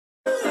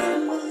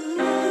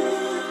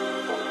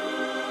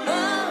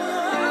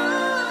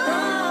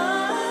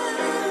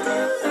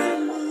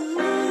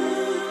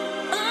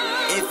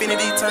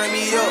Infinity turn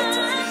me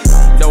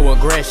up. No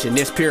aggression,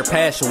 it's pure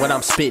passion when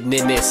I'm spitting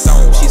in this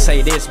song. She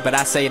say this, but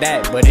I say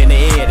that, but in the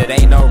end, it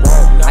ain't no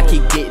wrong. I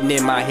keep getting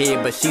in my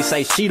head, but she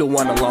say she the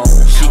one alone.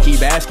 She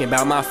keep asking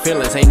about my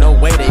feelings, ain't no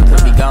way they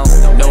could be gone.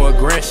 No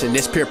aggression,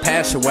 it's pure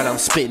passion when I'm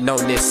spitting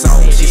on this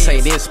song. She say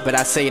this, but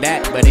I say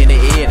that, but in the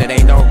end, it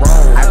ain't no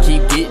wrong. I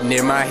keep getting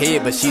in my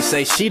head, but she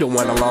say she the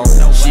one alone.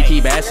 She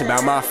keep asking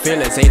about my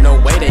feelings, ain't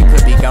no way they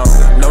could be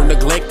gone. No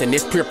neglecting,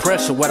 it's pure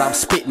pressure when I'm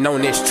spitting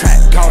on this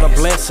track. Called a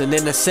blessing,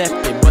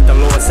 intercepted, but the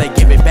Lord say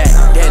give it back.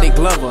 Danny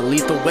Glover,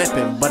 lethal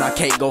weapon, but I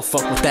can't go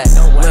fuck with that.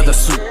 Leather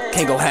suit,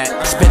 can't go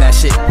hat, spin that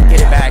shit,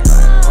 get it back.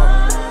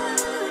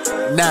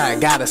 Nah, I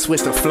gotta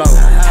switch the flow.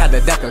 Had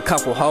to duck a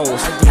couple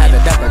hoes,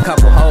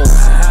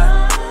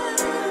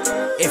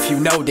 If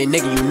you know, then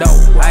nigga, you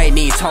know. I ain't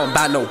even talking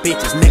about no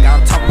bitches, nigga,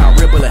 I'm talking about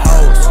real bullet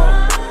hoes.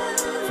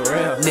 For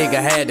real.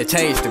 Nigga had to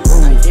change the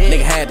groove,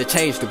 nigga had to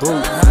change the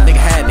groove, nigga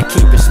had to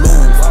keep it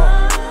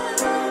smooth.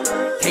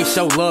 Can't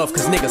show love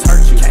cause niggas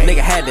hurt you. Nigga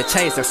had to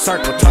change the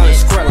circle, turn it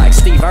square like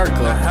Steve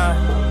Urkel.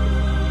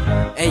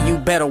 And you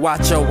better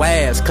watch your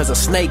ass, cause a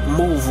snake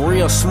move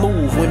real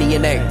smooth when he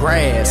in that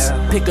grass.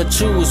 Pick or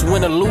choose,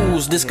 win or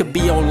lose, this could be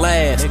your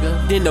last.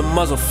 Then the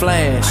muzzle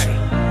flash.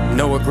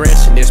 No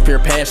aggression, it's pure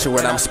passion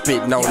when I'm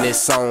spitting on this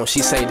song. She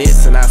say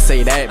this and I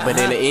say that, but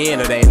in the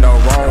end it ain't no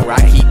wrong. I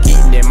keep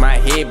getting in my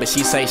head, but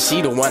she say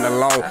she the one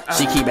alone.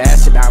 She keep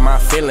asking about my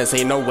feelings,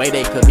 ain't no way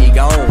they could be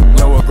gone.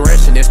 No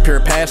aggression, it's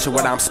pure passion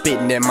when I'm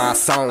spitting in my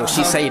song.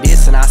 She say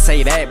this and I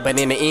say that, but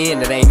in the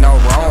end it ain't no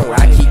wrong.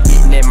 I keep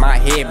getting in my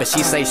head, but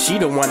she say she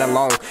the one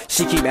alone.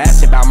 She keep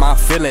asking about my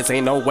feelings,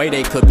 ain't no way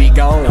they could be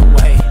gone. No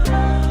way.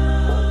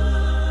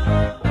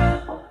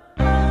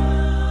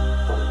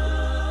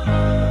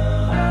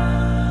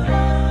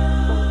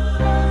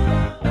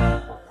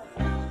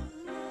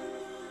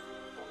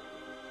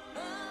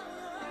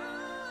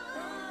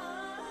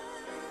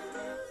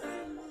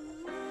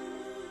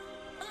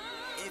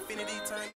 Infinity turn